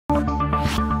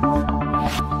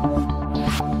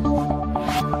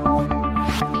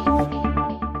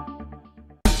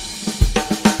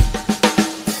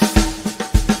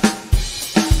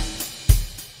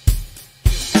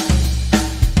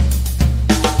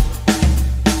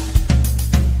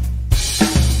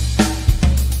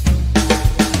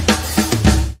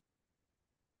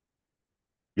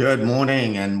Good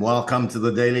morning and welcome to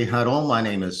the Daily Huddle. My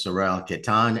name is Saurel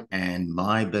Quettan, and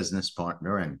my business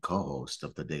partner and co-host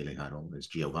of the Daily Huddle is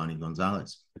Giovanni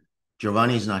Gonzalez.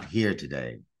 Giovanni's not here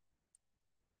today.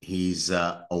 He's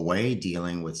away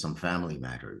dealing with some family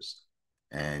matters.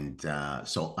 And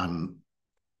so I'm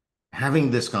having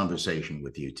this conversation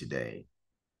with you today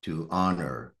to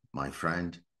honor my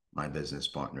friend, my business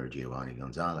partner, Giovanni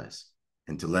Gonzalez,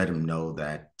 and to let him know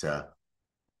that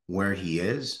where he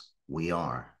is, we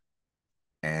are.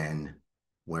 And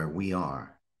where we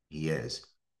are, he is.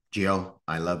 Gio,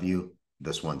 I love you.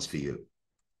 This one's for you.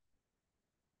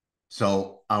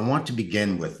 So I want to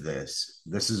begin with this.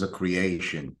 This is a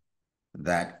creation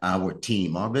that our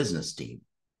team, our business team,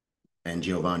 and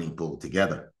Giovanni pulled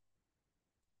together.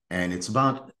 And it's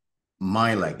about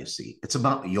my legacy. It's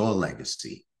about your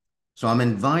legacy. So I'm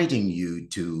inviting you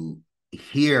to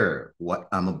hear what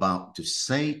I'm about to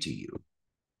say to you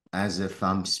as if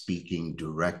I'm speaking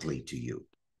directly to you,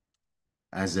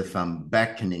 as if I'm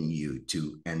beckoning you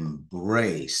to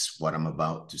embrace what I'm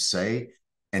about to say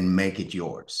and make it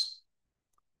yours.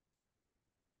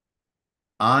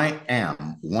 I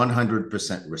am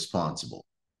 100% responsible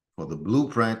for the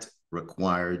blueprint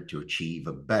required to achieve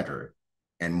a better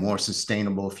and more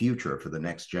sustainable future for the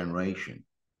next generation.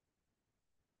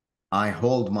 I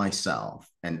hold myself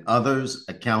and others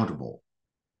accountable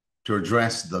to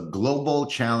address the global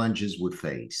challenges we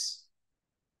face.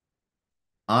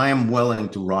 I am willing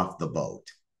to rock the boat,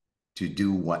 to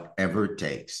do whatever it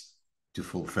takes to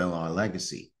fulfill our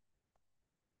legacy.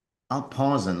 I'll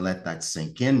pause and let that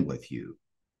sink in with you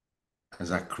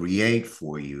as I create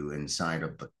for you inside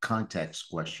of the context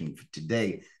question for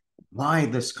today. Why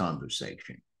this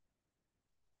conversation?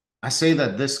 I say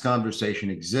that this conversation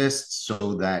exists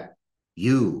so that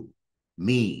you,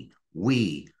 me,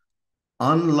 we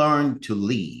unlearn to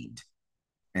lead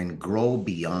and grow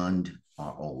beyond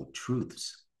our old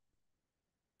truths.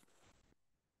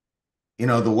 You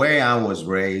know, the way I was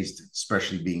raised,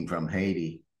 especially being from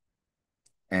Haiti,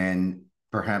 and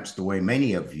perhaps the way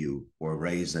many of you were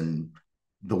raised and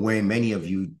the way many of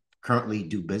you currently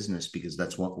do business, because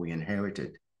that's what we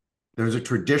inherited. There's a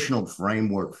traditional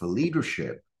framework for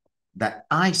leadership that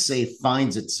I say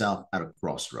finds itself at a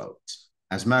crossroads.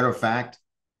 As a matter of fact,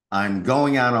 I'm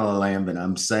going out on a limb and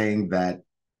I'm saying that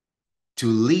to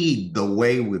lead the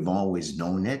way we've always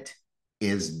known it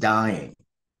is dying.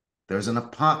 There's an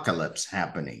apocalypse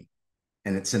happening,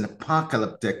 and it's an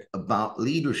apocalyptic about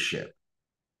leadership.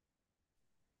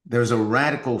 There's a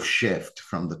radical shift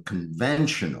from the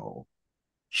conventional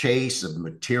chase of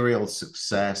material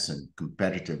success and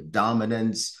competitive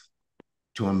dominance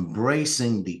to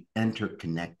embracing the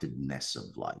interconnectedness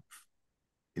of life.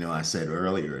 You know, I said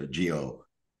earlier, Gio,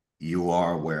 you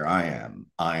are where I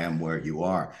am where you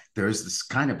are. There's this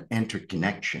kind of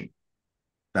interconnection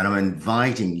that I'm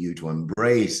inviting you to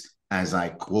embrace as I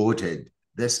quoted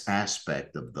this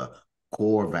aspect of the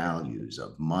core values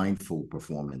of mindful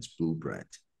performance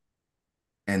blueprint.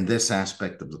 And this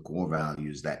aspect of the core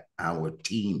values that our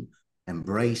team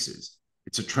embraces.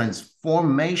 It's a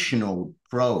transformational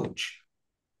approach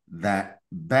that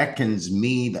beckons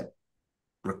me, that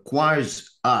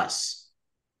requires us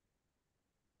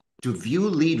to view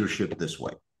leadership this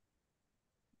way.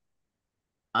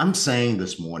 I'm saying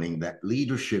this morning that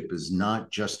leadership is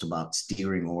not just about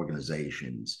steering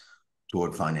organizations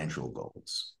toward financial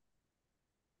goals,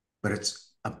 but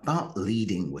it's about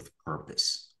leading with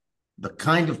purpose, the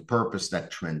kind of purpose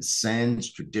that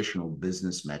transcends traditional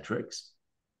business metrics,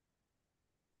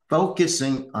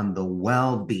 focusing on the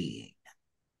well-being.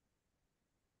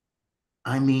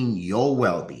 I mean, your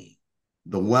well-being,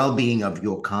 the well-being of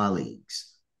your colleagues,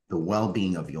 the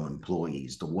well-being of your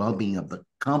employees, the well-being of the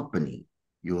company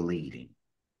you're leading,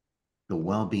 the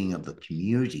well-being of the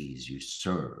communities you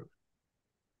serve,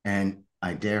 and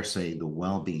I dare say the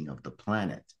well-being of the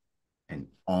planet and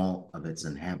all of its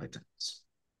inhabitants.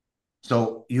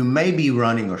 So you may be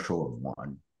running a show of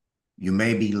one. You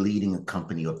may be leading a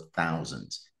company of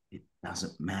thousands. It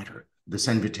doesn't matter. This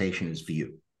invitation is for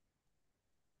you.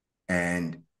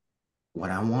 And what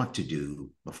I want to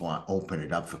do before I open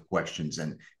it up for questions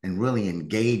and really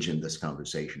engage in this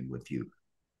conversation with you,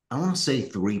 I want to say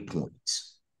 3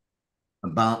 points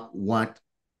about what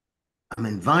I'm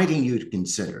inviting you to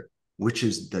consider, which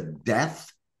is the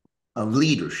death of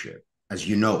leadership as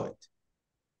you know it,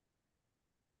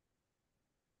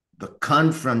 the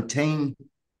confronting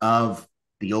of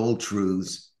the old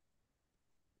truths,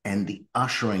 and the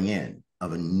ushering in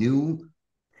of a new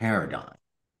paradigm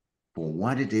for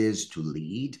what it is to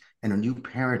lead and a new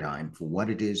paradigm for what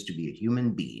it is to be a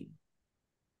human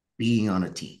being on a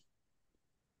team.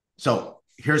 So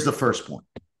here's the first point.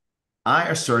 I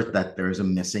assert that there's a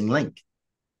missing link.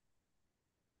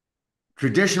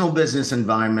 Traditional business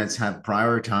environments have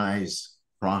prioritized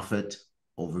profit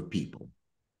over people,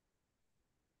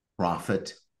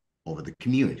 profit over the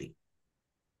community.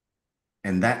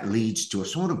 And that leads to a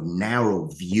sort of narrow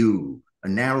view, a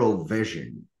narrow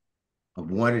vision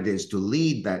of what it is to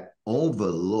lead that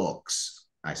overlooks,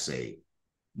 I say,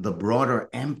 the broader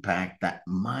impact that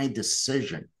my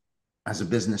decision as a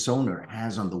business owner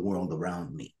has on the world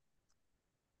around me.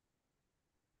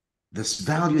 This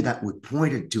value that we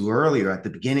pointed to earlier at the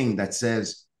beginning that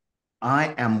says,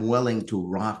 I am willing to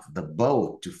rock the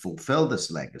boat to fulfill this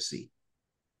legacy.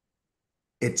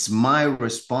 It's my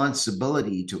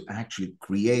responsibility to actually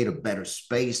create a better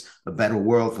space, a better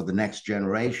world for the next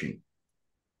generation.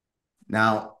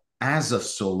 Now, as a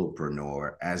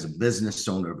solopreneur, as a business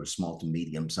owner of a small to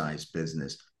medium-sized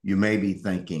business, you may be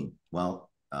thinking, well,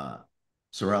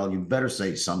 Saurel, you better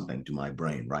say something to my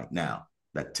brain right now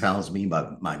that tells me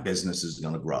my business is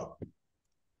going to grow.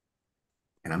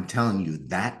 And I'm telling you,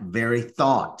 that very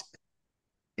thought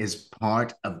is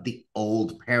part of the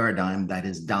old paradigm that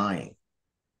is dying.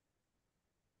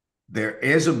 There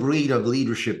is a breed of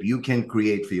leadership you can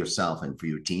create for yourself and for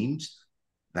your teams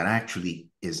that actually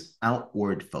is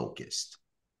outward focused.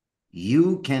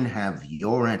 You can have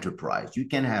your enterprise, you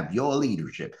can have your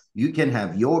leadership, you can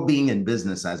have your being in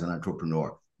business as an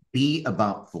entrepreneur be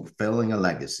about fulfilling a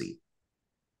legacy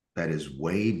that is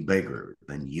way bigger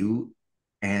than you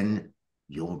and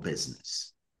your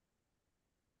business.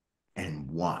 And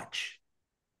watch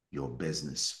your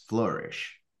business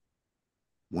flourish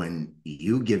when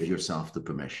you give yourself the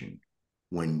permission,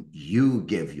 when you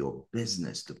give your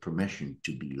business the permission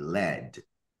to be led,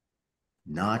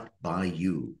 not by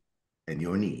you and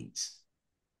your needs,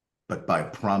 but by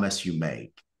promise you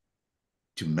make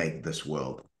to make this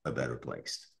world a better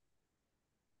place.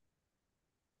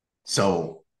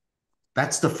 So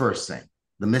that's the first thing,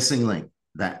 the missing link,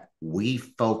 that we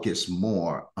focus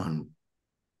more on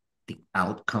the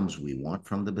outcomes we want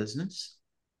from the business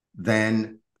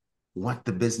than what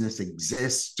the business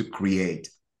exists to create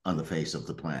on the face of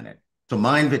the planet. So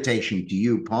my invitation to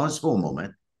you, pause for a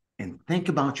moment and think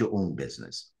about your own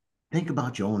business. Think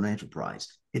about your own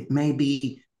enterprise. It may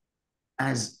be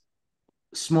as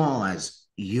small as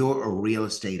you're a real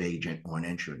estate agent or an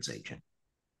insurance agent.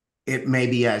 It may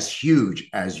be as huge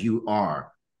as you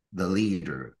are the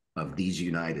leader of these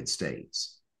United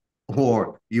States,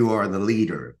 or you are the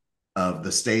leader of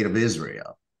the state of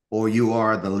Israel, or you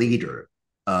are the leader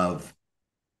of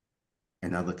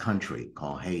another country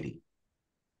called Haiti.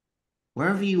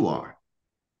 Wherever you are,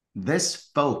 this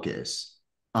focus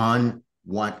on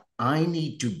what I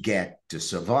need to get to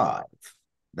survive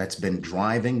that's been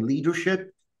driving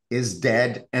leadership is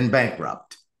dead and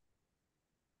bankrupt.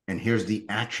 And here's the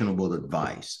actionable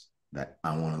advice that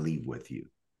I want to leave with you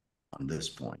on this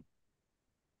point.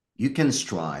 You can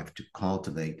strive to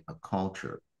cultivate a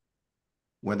culture,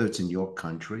 whether it's in your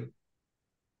country,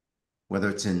 whether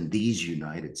it's in these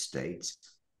United States,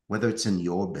 whether it's in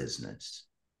your business,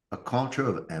 a culture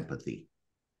of empathy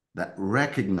that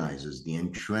recognizes the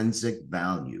intrinsic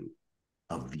value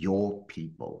of your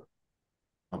people,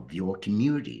 of your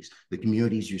communities, the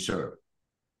communities you serve.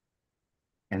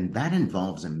 And that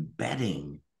involves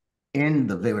embedding in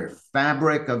the very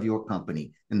fabric of your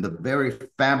company, in the very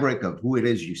fabric of who it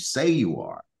is you say you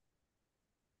are,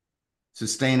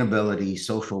 sustainability,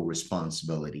 social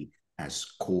responsibility as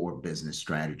core business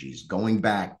strategies, going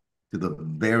back to the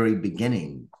very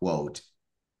beginning quote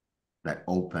that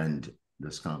opened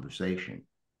this conversation.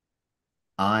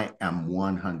 I am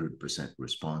 100%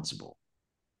 responsible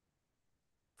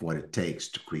for what it takes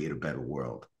to create a better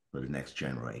world for the next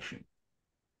generation.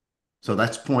 So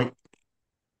that's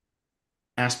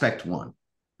aspect one.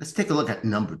 Let's take a look at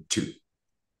number two.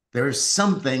 There is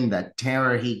something that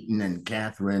Tara Heaton and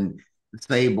Catherine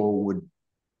Sable would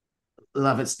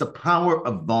love. It's the power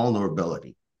of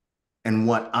vulnerability and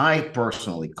what I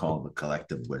personally call the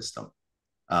collective wisdom.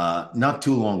 Not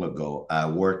too long ago, I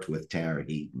worked with Tara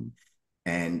Heaton,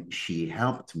 and she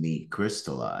helped me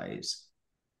crystallize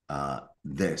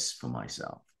this for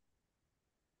myself.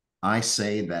 I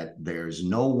say that there's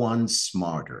no one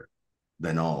smarter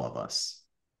than all of us.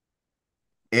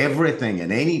 Everything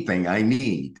and anything I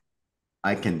need,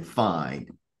 I can find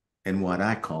in what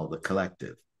I call the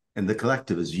collective. And the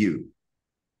collective is you.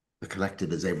 The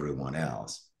collective is everyone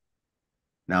else.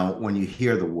 Now, when you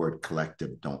hear the word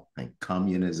collective, don't think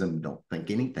communism, don't think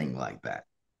anything like that.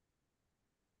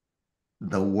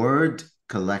 The word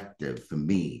collective for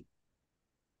me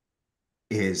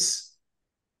is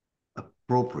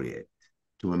appropriate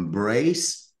to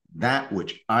embrace that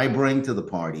which I bring to the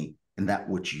party and that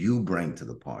which you bring to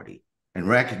the party, and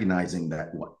recognizing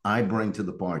that what I bring to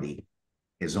the party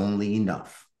is only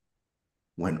enough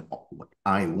when what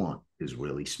I want is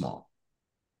really small.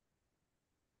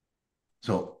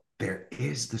 So there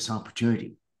is this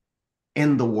opportunity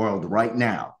in the world right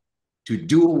now to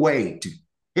do away, to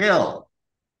kill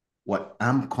what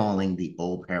I'm calling the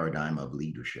old paradigm of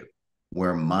leadership,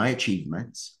 where my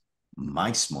achievements,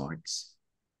 my smarts,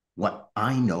 what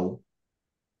I know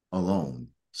alone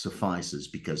suffices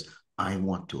because I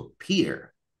want to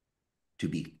appear to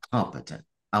be competent.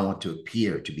 I want to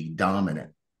appear to be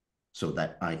dominant so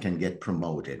that I can get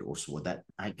promoted or so that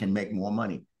I can make more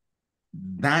money.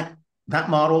 That that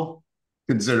model,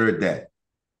 consider it dead.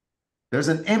 There's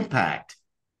an impact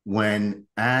when,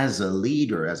 as a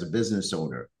leader, as a business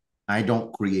owner, I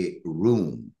don't create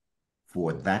room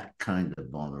for that kind of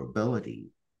vulnerability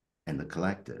in the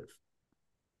collective.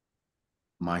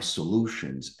 My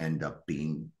solutions end up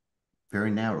being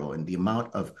very narrow, and the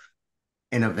amount of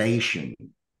innovation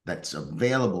that's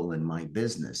available in my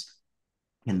business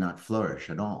cannot flourish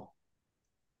at all.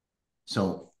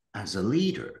 So, as a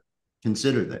leader,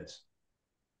 consider this.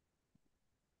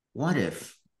 What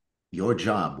if your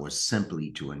job was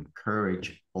simply to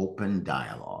encourage open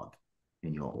dialogue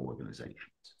in your organizations?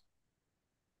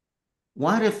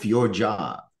 What if your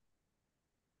job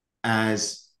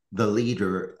as the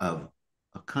leader of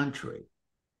a country,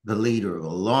 the leader of a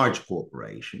large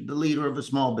corporation, the leader of a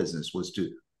small business was to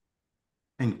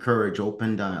encourage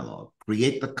open dialogue,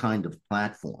 create the kind of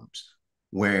platforms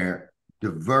where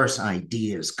diverse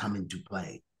ideas come into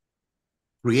play,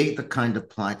 create the kind of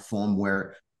platform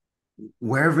where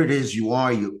wherever it is you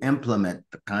are, you implement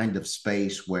the kind of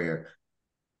space where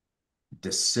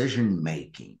decision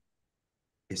making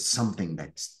is something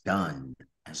that's done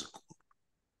as a group.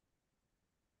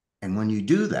 And when you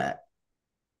do that,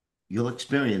 you'll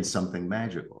experience something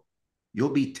magical. You'll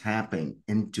be tapping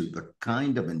into the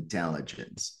kind of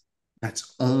intelligence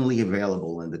that's only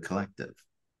available in the collective.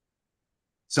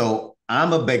 So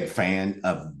I'm a big fan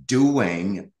of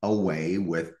doing away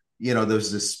with,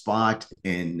 there's this spot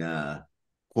in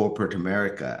corporate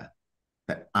America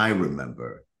that I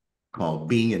remember called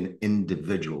being an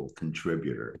individual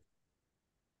contributor.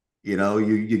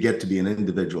 You get to be an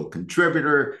individual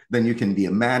contributor, then you can be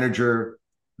a manager,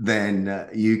 then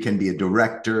you can be a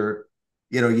director.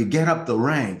 You get up the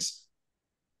ranks.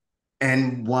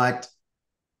 And what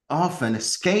often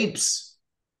escapes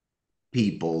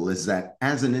people is that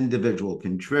as an individual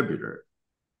contributor,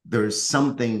 there's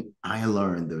something I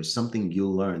learned, there's something you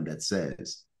learn that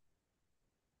says,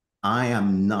 I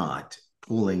am not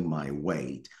pulling my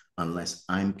weight unless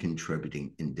I'm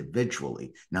contributing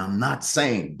individually. Now, I'm not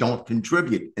saying don't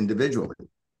contribute individually.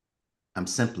 I'm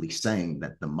simply saying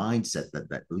that the mindset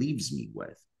that leaves me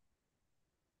with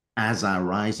as I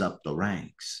rise up the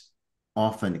ranks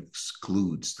often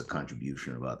excludes the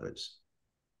contribution of others.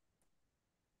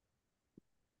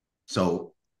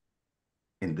 So,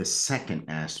 in the second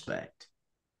aspect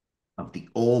of the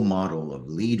old model of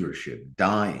leadership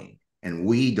dying and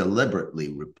we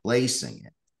deliberately replacing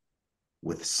it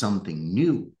with something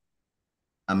new,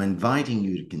 I'm inviting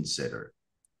you to consider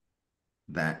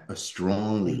that a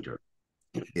strong leader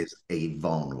is a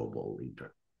vulnerable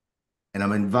leader. And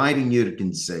I'm inviting you to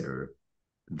consider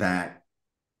that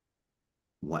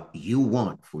what you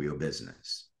want for your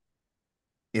business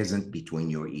isn't between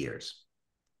your ears.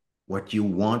 What you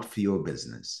want for your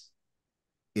business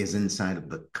is inside of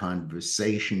the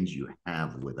conversations you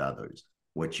have with others.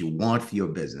 What you want for your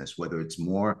business, whether it's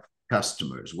more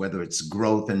customers, whether it's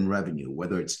growth in revenue,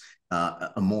 whether it's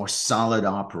a more solid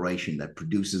operation that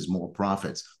produces more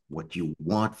profits, what you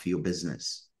want for your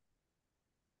business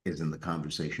is in the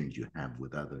conversations you have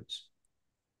with others.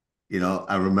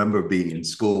 I remember being in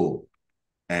school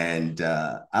and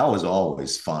I was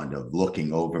always fond of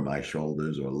looking over my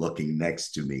shoulders or looking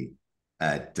next to me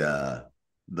at the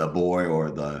boy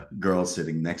or the girl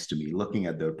sitting next to me, looking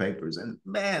at their papers. And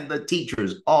man, the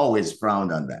teachers always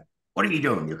frowned on that. What are you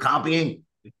doing? You're copying?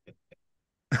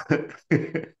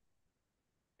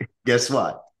 Guess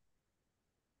what?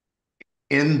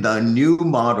 In the new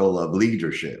model of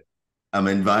leadership, I'm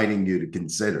inviting you to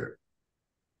consider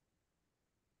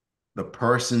the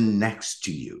person next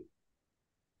to you,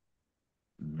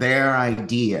 their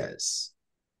ideas.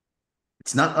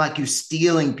 It's not like you're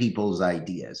stealing people's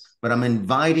ideas, but I'm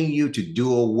inviting you to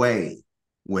do away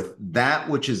with that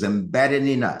which is embedded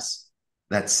in us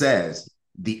that says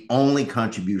the only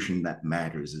contribution that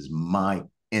matters is my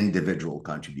individual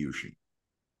contribution.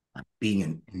 I'm being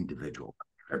an individual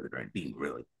contributor and being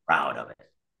really proud of it.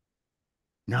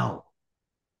 No,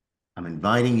 I'm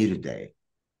inviting you today,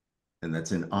 and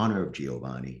that's in honor of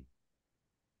Giovanni,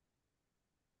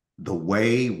 the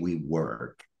way we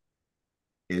work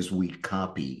is we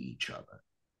copy each other.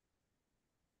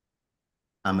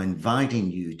 I'm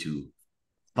inviting you to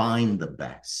find the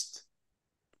best,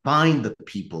 find the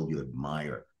people you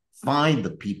admire, find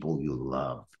the people you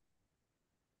love,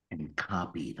 and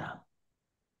copy them.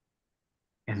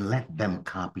 And let them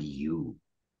copy you.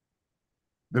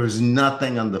 There's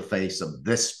nothing on the face of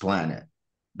this planet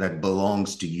that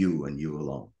belongs to you and you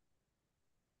alone.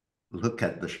 Look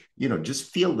at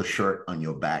just feel the shirt on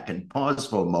your back and pause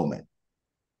for a moment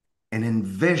and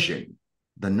envision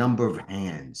the number of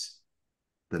hands,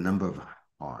 the number of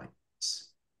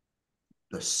hearts,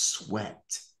 the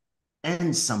sweat,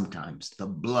 and sometimes the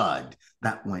blood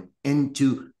that went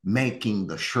into making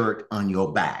the shirt on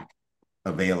your back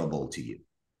available to you.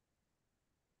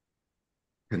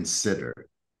 Consider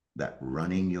that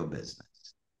running your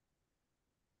business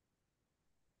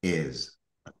is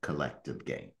a collective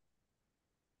game.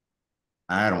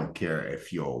 I don't care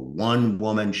if you're a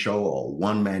one-woman show or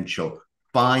one-man show.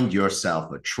 Find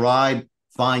yourself a tribe,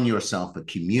 find yourself a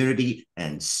community,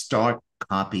 and start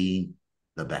copying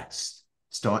the best.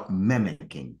 Start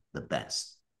mimicking the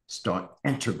best. Start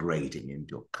integrating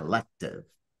into a collective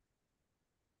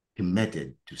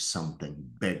committed to something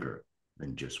bigger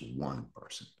than just one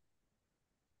person.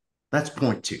 That's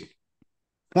point 2.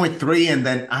 Point 3, and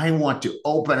then I want to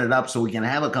open it up so we can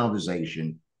have a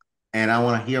conversation, and I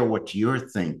want to hear what you're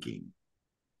thinking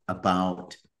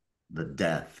about the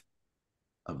death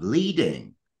of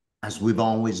leading as we've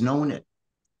always known it.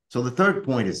 So the third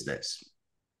point is this.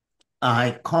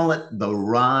 I call it the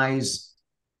rise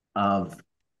of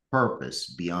purpose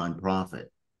beyond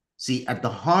profit. See, at the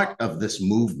heart of this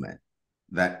movement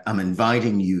that I'm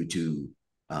inviting you to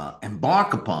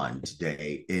embark upon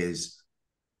today is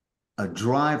a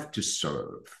drive to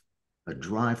serve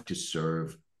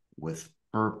with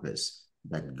purpose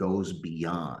that goes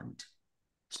beyond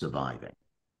surviving.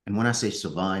 And when I say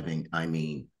surviving, I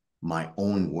mean my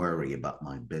own worry about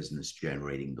my business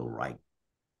generating the right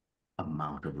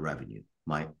amount of revenue,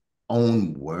 my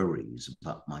own worries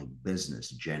about my business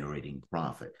generating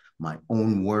profit, my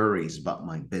own worries about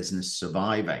my business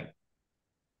surviving.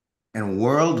 In a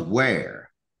world where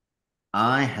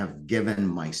I have given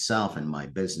myself and my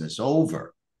business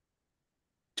over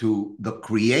to the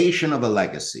creation of a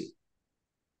legacy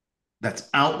that's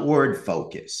outward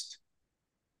focused,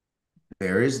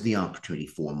 there is the opportunity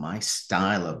for my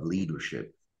style of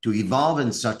leadership to evolve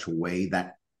in such a way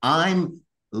that I'm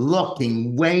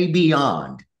looking way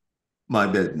beyond my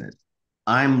business.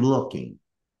 I'm looking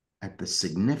at the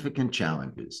significant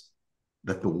challenges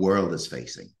that the world is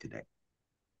facing today.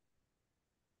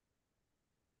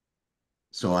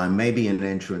 So I may be an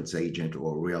insurance agent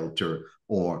or a realtor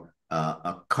or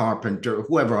a carpenter,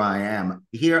 whoever I am.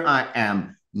 Here I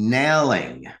am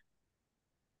nailing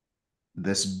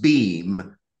this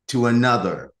beam to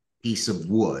another piece of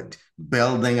wood,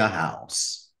 building a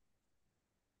house.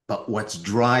 But what's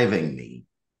driving me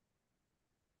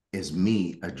is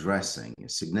me addressing a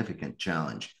significant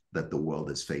challenge that the world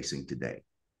is facing today.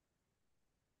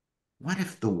 What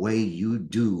if the way you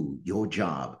do your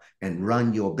job and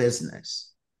run your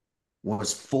business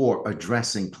was for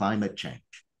addressing climate change?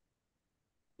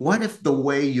 What if the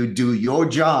way you do your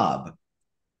job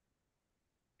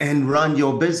and run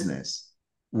your business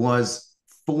was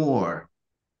for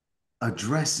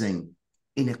addressing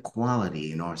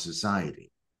inequality in our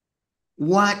society?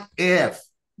 What if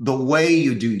the way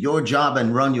you do your job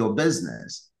and run your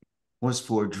business was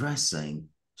for addressing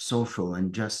social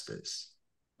injustice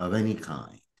of any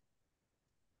kind?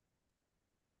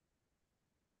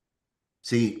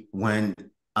 See, when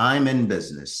I'm in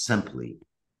business simply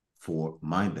for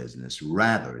my business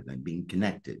rather than being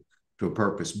connected to a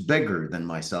purpose bigger than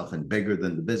myself and bigger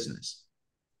than the business,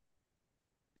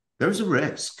 there's a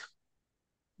risk.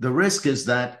 The risk is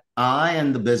that I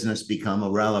and the business become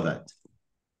irrelevant,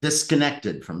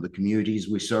 disconnected from the communities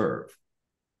we serve,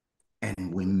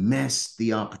 and we miss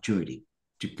the opportunity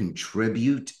to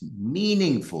contribute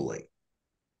meaningfully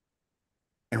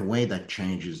in a way that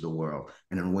changes the world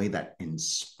and in a way that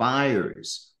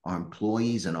inspires our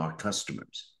employees and our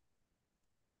customers.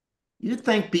 You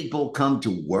think people come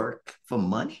to work for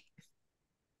money?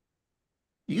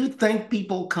 You think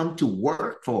people come to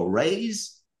work for a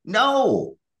raise?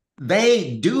 No,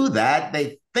 they do that.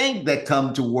 They think they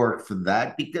come to work for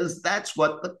that because that's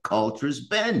what the culture's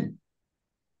been.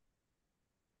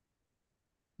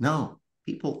 No,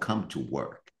 people come to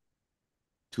work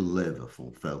to live a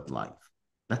fulfilled life.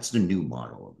 That's the new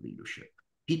model of leadership.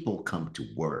 People come to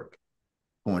work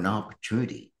for an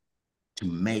opportunity to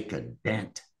make a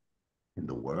dent in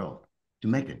the world, to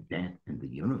make a dent in the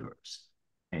universe.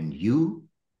 And you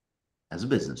as a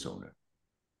business owner,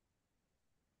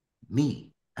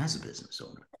 me as a business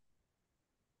owner.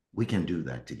 We can do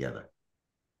that together.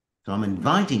 So I'm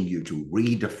inviting you to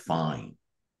redefine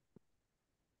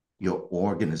your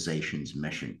organization's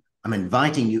mission. I'm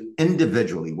inviting you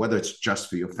individually, whether it's just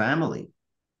for your family,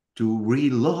 to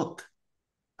relook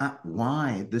at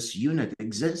why this unit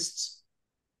exists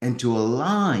and to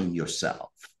align yourself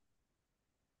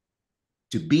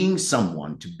to being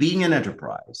someone, to being an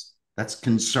enterprise that's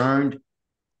concerned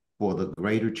for the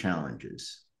greater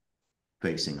challenges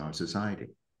facing our society.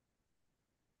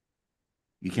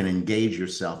 You can engage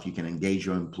yourself, you can engage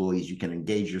your employees, you can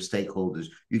engage your stakeholders,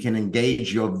 you can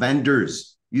engage your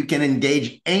vendors, you can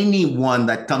engage anyone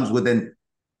that comes within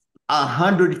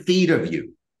 100 feet of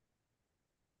you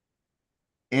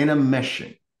in a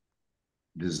mission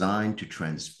designed to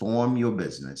transform your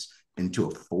business into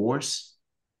a force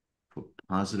for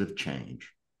positive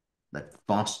change that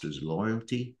fosters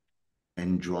loyalty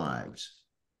and drives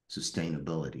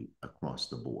sustainability across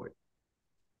the board.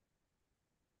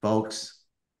 Folks,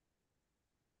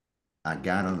 I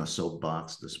got on a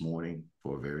soapbox this morning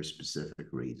for a very specific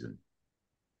reason.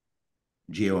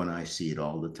 Gio and I see it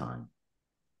all the time.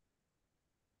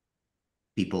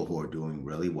 People who are doing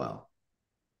really well,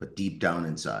 but deep down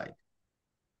inside,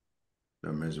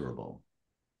 they're miserable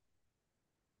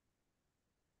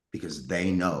because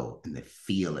they know and they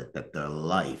feel it that their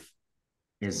life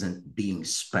isn't being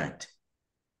spent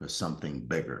for something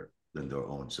bigger than their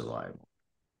own survival.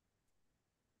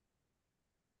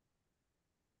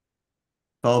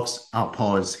 Folks, I'll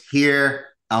pause here.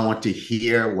 I want to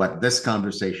hear what this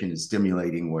conversation is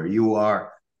stimulating where you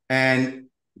are. And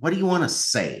what do you want to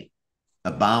say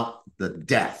about the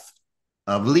death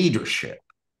of leadership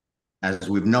as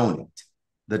we've known it,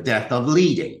 the death of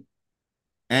leading,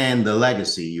 and the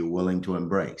legacy you're willing to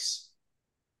embrace?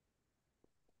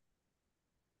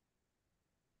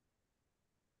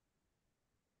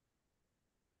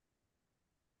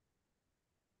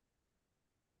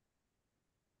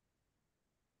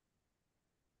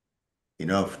 You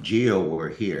know, if Gio were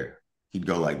here, he'd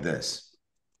go like this.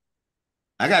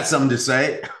 I got something to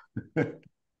say.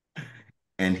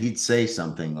 And he'd say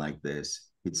something like this.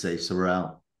 He'd say,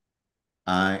 Saurel,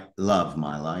 I love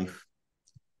my life.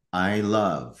 I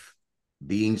love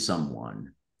being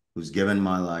someone who's given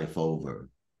my life over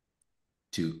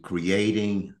to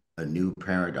creating a new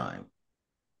paradigm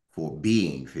for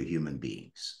being for human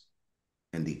beings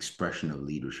and the expression of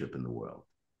leadership in the world.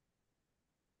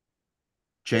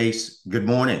 Chase, good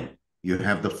morning. You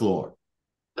have the floor.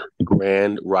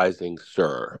 Grand Rising,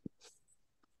 sir.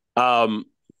 I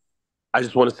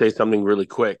just want to say something really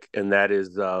quick, and that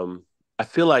is I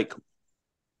feel like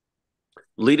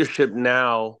leadership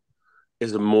now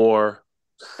is a more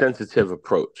sensitive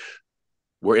approach.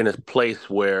 We're in a place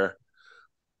where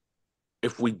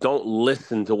if we don't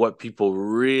listen to what people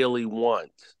really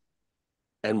want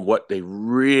and what they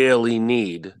really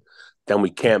need, then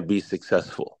we can't be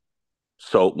successful.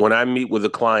 So when I meet with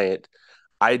a client,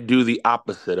 I do the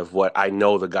opposite of what I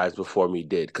know the guys before me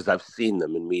did because I've seen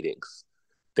them in meetings.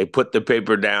 They put the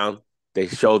paper down, they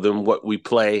show them what we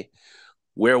play,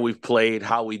 where we've played,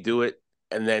 how we do it,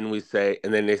 and then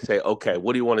they say, okay,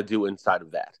 what do you want to do inside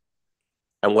of that?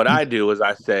 And what I do is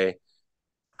I say,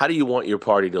 how do you want your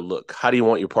party to look? How do you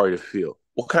want your party to feel?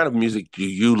 What kind of music do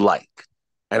you like?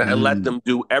 And I let them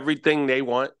do everything they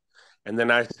want. And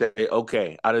then I say,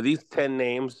 okay, out of these 10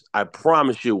 names, I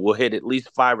promise you we'll hit at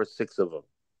least 5 or 6 of them.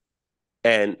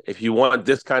 And if you want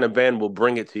this kind of band, we'll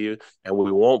bring it to you and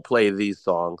we won't play these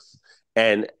songs.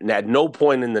 And at no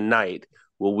point in the night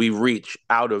will we reach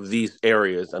out of these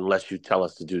areas unless you tell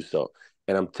us to do so.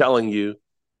 And I'm telling you,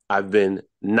 I've been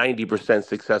 90%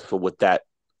 successful with that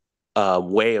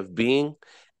way of being.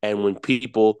 And when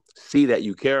people see that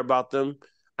you care about them,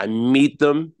 I meet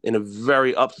them in a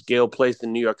very upscale place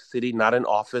in New York City, not an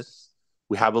office.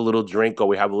 We have a little drink or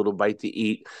we have a little bite to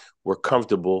eat. We're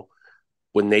comfortable.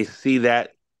 When they see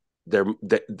that,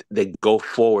 they go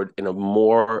forward in a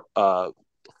more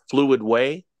fluid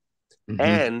way,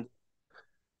 and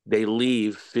they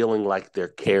leave feeling like they're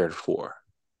cared for.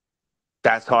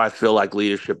 That's how I feel like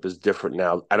leadership is different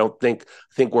now. I think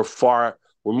we're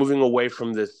moving away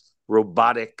from this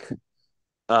robotic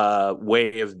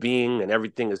way of being and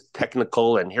everything is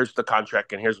technical and here's the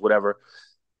contract and here's whatever.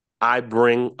 I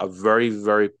bring a very,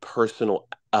 very personal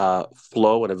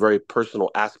flow and a very personal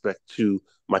aspect to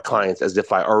my clients as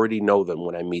if I already know them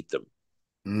when I meet them.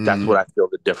 That's what I feel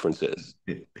the difference is.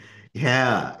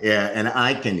 Yeah, yeah. And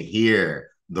I can hear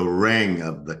the ring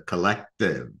of the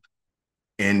collective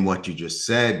in what you just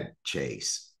said,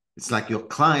 Chase. It's like your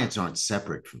clients aren't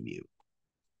separate from you.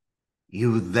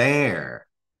 You're there.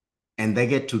 and they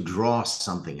get to draw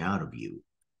something out of you,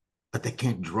 but they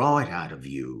can't draw it out of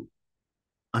you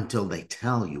until they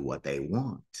tell you what they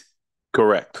want.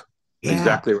 Correct. Yeah.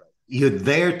 Exactly right. You're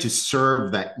there to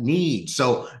serve that need.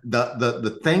 So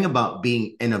the thing about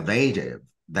being innovative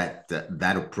that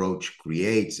approach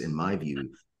creates, in my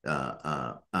view, uh,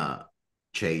 uh, uh,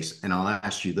 Chase, and I'll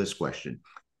ask you this question: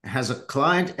 has a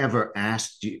client ever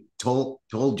asked you,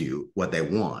 told you what they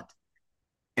want,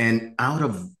 and out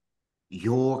of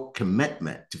your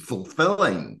commitment to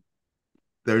fulfilling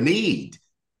their need,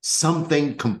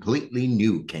 something completely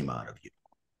new came out of you?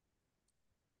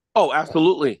 Oh,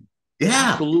 absolutely.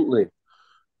 Yeah. Absolutely.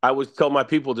 I always tell my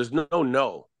people there's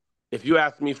no. If you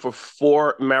ask me for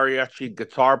four mariachi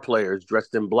guitar players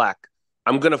dressed in black,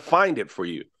 I'm going to find it for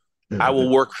you. I will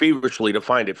work feverishly to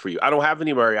find it for you. I don't have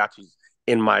any mariachis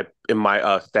in my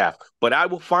staff, but I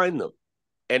will find them.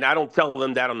 And I don't tell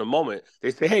them that on the moment.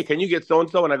 They say, "Hey, can you get so and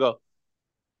so?" And I go,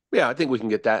 "Yeah, I think we can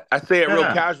get that." I say it real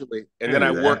Yeah. casually, and then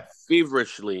I Do work that.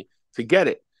 feverishly to get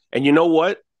it. And you know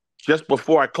what? Just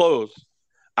before I close,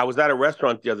 I was at a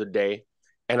restaurant the other day,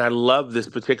 and I loved this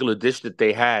particular dish that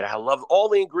they had. I loved all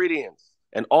the ingredients,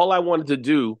 and all I wanted to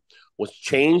do was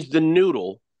change the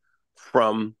noodle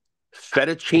from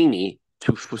fettuccine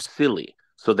to fusilli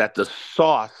so that the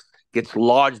sauce gets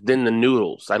lodged in the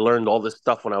noodles. I learned all this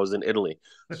stuff when I was in Italy.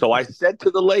 So I said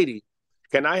to the lady,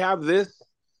 "Can I have this?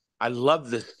 I love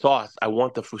this sauce. I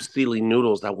want the fusilli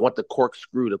noodles. I want the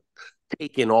corkscrew to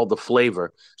take in all the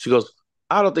flavor." She goes,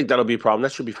 "I don't think that'll be a problem.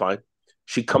 That should be fine."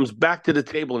 She comes back to the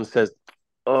table and says,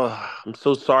 "Oh, I'm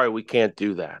so sorry we can't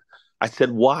do that." I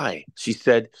said, "Why?" She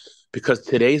said, "Because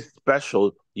today's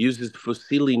special uses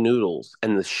fusilli noodles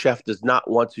and the chef does not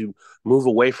want to move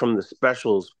away from the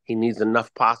specials. He needs enough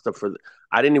pasta for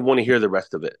I didn't even want to hear the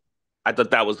rest of it. I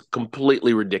thought that was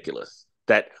completely ridiculous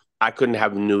that I couldn't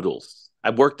have noodles. I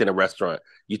worked in a restaurant.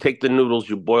 You take the noodles,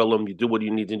 you boil them, you do what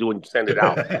you need to do, and you send it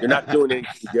out. You're not doing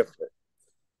anything different.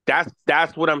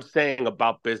 That's what I'm saying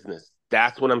about business.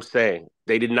 That's what I'm saying.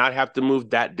 They did not have to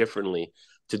move that differently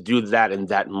to do that in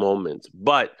that moment.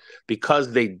 But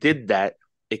because they did that,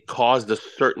 it caused a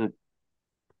certain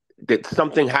that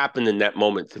something happened in that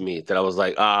moment to me that I was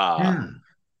like, Yeah.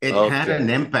 It had okay. an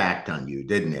impact on you,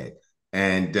 didn't it?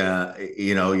 And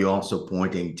you're also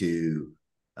pointing to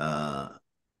uh,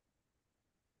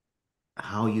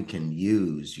 how you can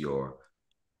use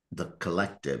the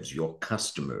collectives, your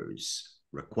customers'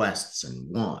 requests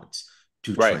and wants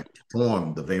to Right.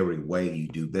 transform the very way you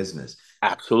do business.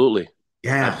 Absolutely.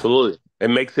 Yeah. Absolutely. It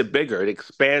makes it bigger. It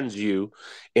expands you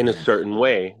in a Yeah. certain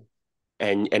way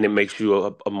and it makes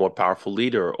you a more powerful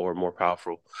leader or a more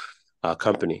powerful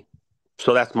company.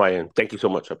 So that's my end. Thank you so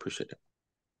much. I appreciate it.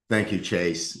 Thank you,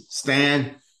 Chase.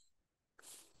 Stan,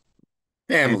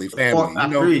 and Family.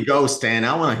 after you go, Stan,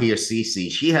 I want to hear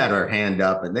Cece. She had her hand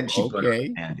up and then she put her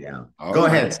Okay. hand down. All Go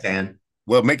ahead, right. Stan.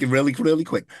 Well, make it really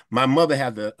quick. My mother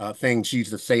had the thing she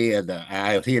used to say as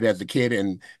I heard as a kid,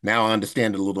 and now I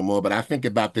understand it a little more. But I think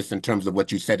about this in terms of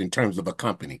what you said in terms of a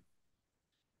company.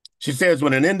 She says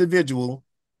when an individual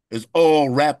is all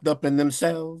wrapped up in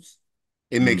themselves,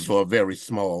 it makes Mm. for a very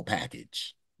small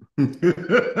package.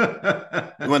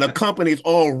 When a company is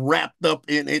all wrapped up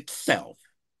in itself,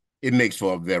 it makes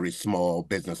for a very small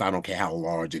business. I don't care how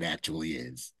large it actually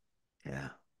is. Yeah,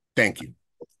 Thank you.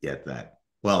 get that.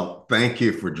 Well, thank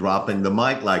you for dropping the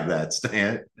mic like that,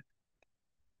 Stan.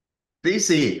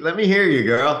 DC, let me hear you,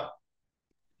 girl.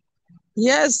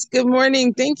 Yes, good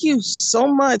morning. Thank you so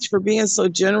much for being so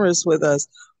generous with us.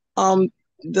 Um,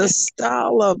 the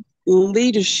style of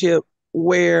leadership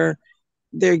where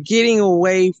they're getting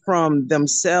away from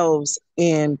themselves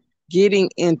and getting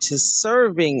into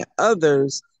serving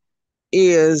others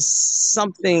is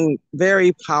something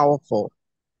very powerful.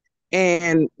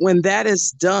 And when that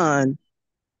is done,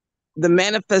 the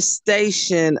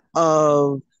manifestation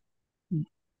of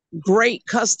great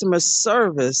customer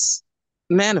service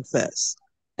manifests.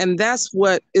 And that's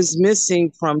what is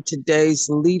missing from today's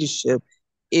leadership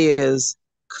is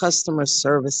customer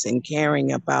service and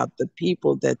caring about the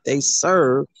people that they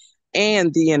serve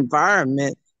and the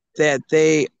environment that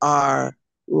they are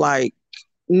like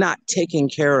not taken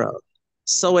care of.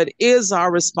 So it is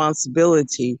our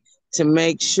responsibility to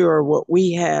make sure what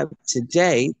we have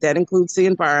today, that includes the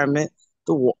environment,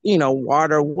 the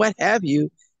water, what have you,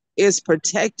 is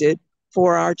protected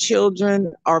for our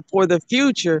children or for the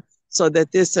future so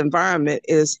that this environment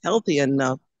is healthy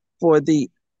enough for the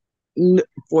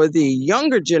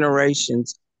younger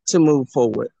generations to move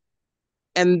forward.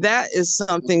 And that is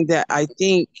something that I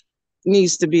think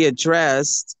needs to be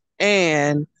addressed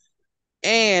and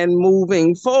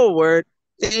moving forward.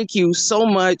 Thank you so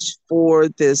much for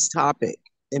this topic.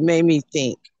 It made me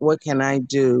think, what can I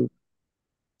do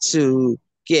to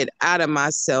get out of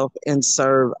myself and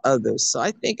serve others? So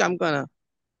I think I'm going to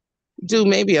do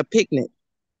maybe a picnic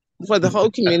for the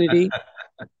whole community.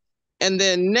 And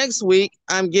then next week,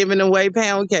 I'm giving away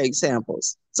pound cake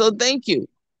samples. So thank you.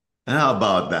 How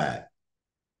about that?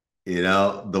 You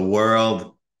know, the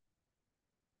world,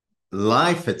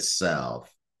 life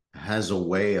itself has a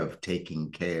way of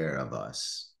taking care of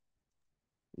us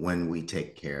when we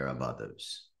take care of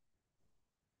others.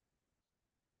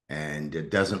 And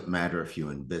it doesn't matter if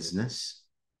you're in business,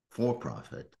 for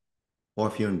profit, or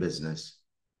if you're in business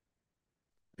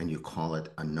and you call it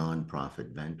a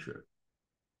nonprofit venture.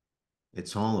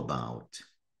 It's all about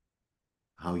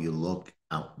how you look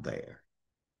out there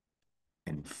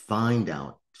and find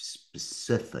out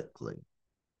specifically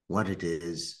what it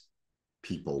is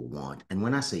people want. And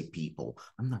when I say people,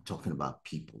 I'm not talking about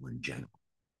people in general.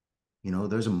 You know,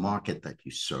 there's a market that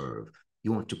you serve.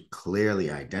 You want to clearly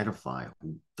identify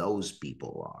who those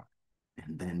people are.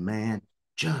 And then, man,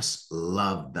 just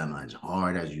love them as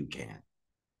hard as you can.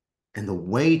 And the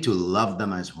way to love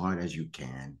them as hard as you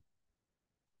can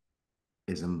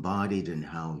is embodied in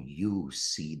how you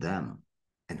see them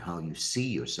and how you see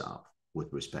yourself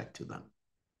with respect to them.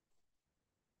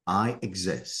 I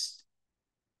exist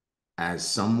as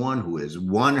someone who is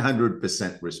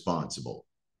 100% responsible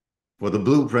for the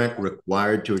blueprint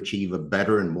required to achieve a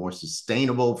better and more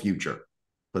sustainable future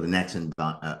for the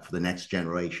next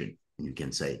generation. And you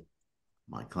can say,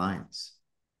 my clients.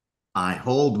 I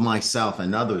hold myself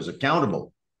and others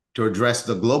accountable to address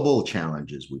the global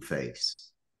challenges we face.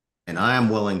 And I am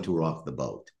willing to rock the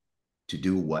boat to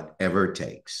do whatever it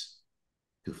takes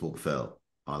to fulfill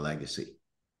our legacy.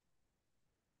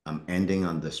 I'm ending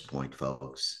on this point,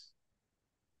 folks.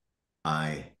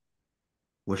 I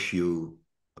wish you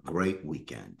a great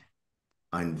weekend.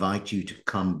 I invite you to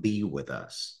come be with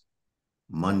us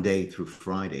Monday through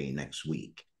Friday next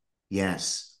week.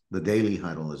 Yes, the Daily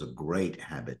Huddle is a great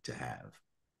habit to have.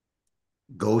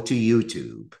 Go to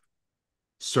YouTube,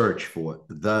 search for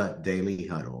The Daily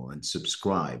Huddle, and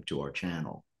subscribe to our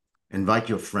channel. Invite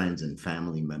your friends and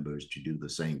family members to do the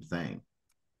same thing.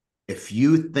 If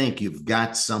you think you've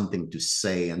got something to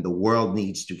say and the world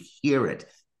needs to hear it,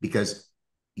 because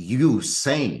you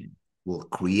saying will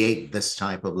create this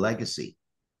type of legacy,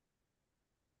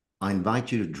 I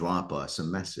invite you to drop us a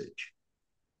message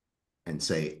and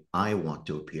say, I want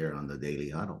to appear on the Daily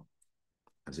Huddle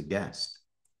as a guest.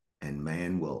 And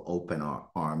man, we'll open our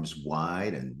arms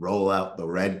wide and roll out the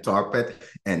red carpet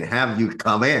and have you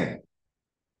come in.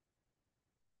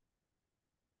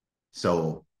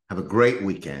 So have a great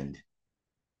weekend.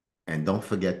 And don't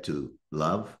forget to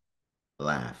love,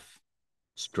 laugh,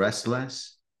 stress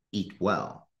less, eat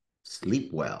well,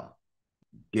 sleep well,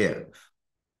 give,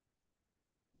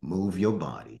 move your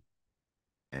body,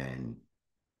 and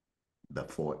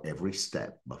before every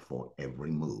step, before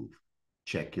every move,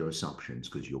 check your assumptions,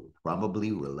 because you're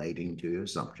probably relating to your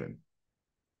assumption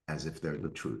as if they're the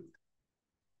truth.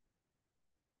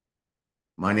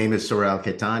 My name is Saurel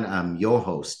Quettan. I'm your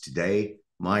host today.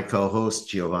 My co-host,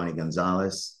 Giovanni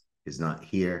Gonzalez, is not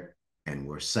here, and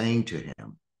we're saying to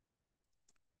him,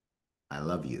 I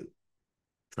love you.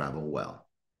 Travel well.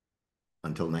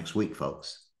 Until next week,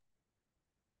 folks.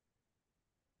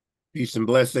 Peace and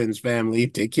blessings, family.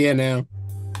 Take care now.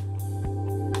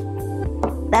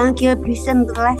 Thank you. Peace and blessings.